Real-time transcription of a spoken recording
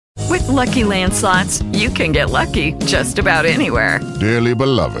Lucky Land Slots, you can get lucky just about anywhere. Dearly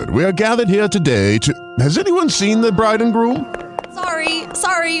beloved, we are gathered here today to... Has anyone seen the bride and groom?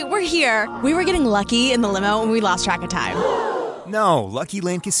 Sorry, we're here. We were getting lucky in the limo and we lost track of time. No, Lucky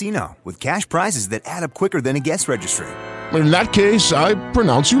Land Casino, with cash prizes that add up quicker than a guest registry. In that case, I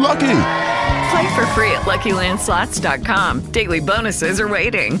pronounce you lucky. Play for free at LuckyLandSlots.com. Daily bonuses are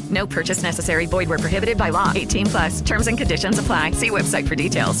waiting. No purchase necessary. Void where prohibited by law. 18+. Terms and conditions apply. See website for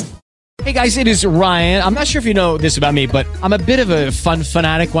details. Hey guys, it is Ryan. I'm not sure if you know this about me, but I'm a bit of a fun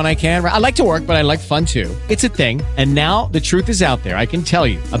fanatic when I can. I like to work, but I like fun too. It's a thing. And now the truth is out there. I can tell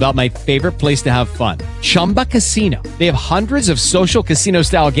you about my favorite place to have fun. Chumba Casino. They have hundreds of social casino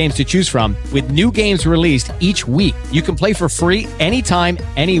style games to choose from with new games released each week. You can play for free anytime,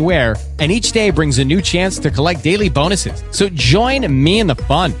 anywhere. And each day brings a new chance to collect daily bonuses. So join me in the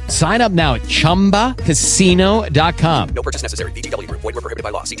fun. Sign up now at ChumbaCasino.com. No purchase necessary. VGW Group. Void where prohibited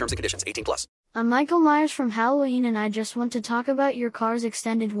by law. See terms and conditions. 18+. I'm Michael Myers from Halloween, and I just want to talk about your car's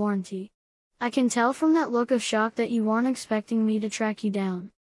extended warranty. I can tell from that look of shock that you weren't expecting me to track you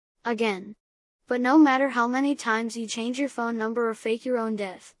down again. But no matter how many times you change your phone number or fake your own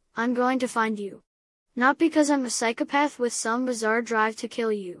death, I'm going to find you. Not because I'm a psychopath with some bizarre drive to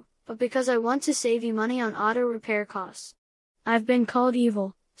kill you, but because I want to save you money on auto repair costs. I've been called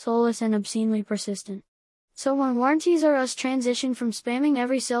evil, soulless, and obscenely persistent. So when Warranties R Us transitioned from spamming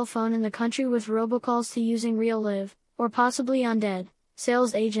every cell phone in the country with robocalls to using real live, or possibly undead,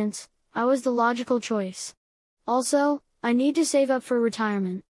 sales agents, I was the logical choice. Also, I need to save up for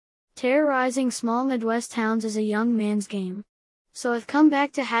retirement. Terrorizing small Midwest towns is a young man's game. So I've come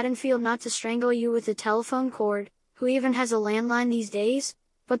back to Haddonfield not to strangle you with a telephone cord, who even has a landline these days,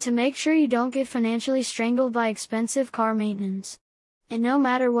 but to make sure you don't get financially strangled by expensive car maintenance. And no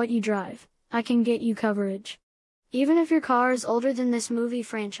matter what you drive, I can get you coverage. Even if your car is older than this movie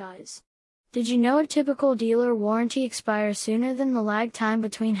franchise. Did you know a typical dealer warranty expires sooner than the lag time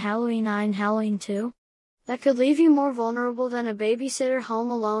between Halloween I and Halloween 2? That could leave you more vulnerable than a babysitter home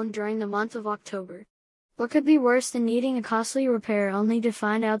alone during the month of October. What could be worse than needing a costly repair only to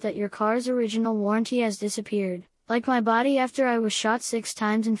find out that your car's original warranty has disappeared, like my body after I was shot 6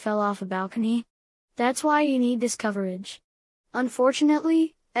 times and fell off a balcony? That's why you need this coverage.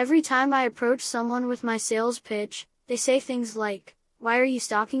 Unfortunately, every time I approach someone with my sales pitch, they say things like, "Why are you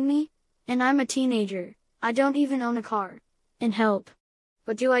stalking me? And I'm a teenager, I don't even own a car." And help.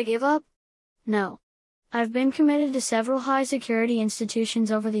 But do I give up? No. I've been committed to several high-security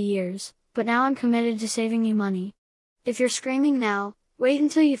institutions over the years, but now I'm committed to saving you money. If you're screaming now, wait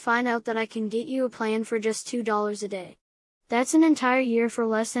until you find out that I can get you a plan for just $2 a day. That's an entire year for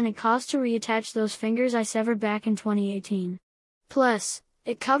less than it cost to reattach those fingers I severed back in 2018. Plus,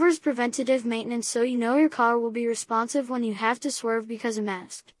 it covers preventative maintenance so you know your car will be responsive when you have to swerve because a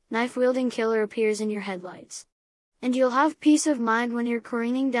masked, knife-wielding killer appears in your headlights. And you'll have peace of mind when you're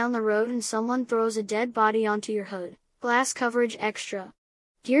careening down the road and someone throws a dead body onto your hood. Glass coverage extra.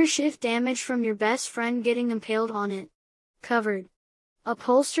 Gear shift damage from your best friend getting impaled on it. Covered.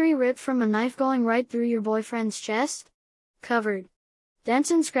 Upholstery ripped from a knife going right through your boyfriend's chest? Covered.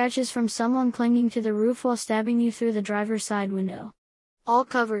 Dents and scratches from someone clinging to the roof while stabbing you through the driver's side window. All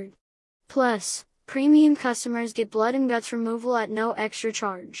covered. Plus, premium customers get blood and guts removal at no extra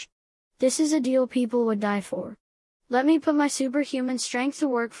charge. This is a deal people would die for. Let me put my superhuman strength to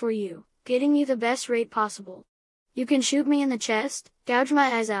work for you, getting you the best rate possible. You can shoot me in the chest, gouge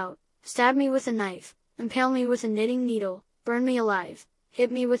my eyes out, stab me with a knife, impale me with a knitting needle, burn me alive,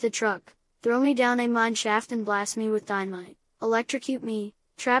 hit me with a truck, throw me down a mine shaft and blast me with dynamite, electrocute me,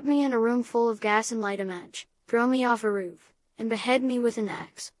 trap me in a room full of gas and light a match, throw me off a roof, and behead me with an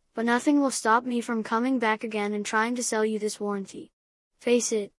axe, but nothing will stop me from coming back again and trying to sell you this warranty.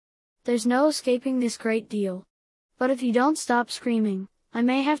 Face it. There's no escaping this great deal. But if you don't stop screaming, I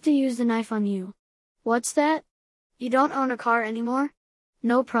may have to use the knife on you. What's that? You don't own a car anymore?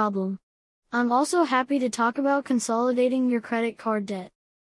 No problem. I'm also happy to talk about consolidating your credit card debt.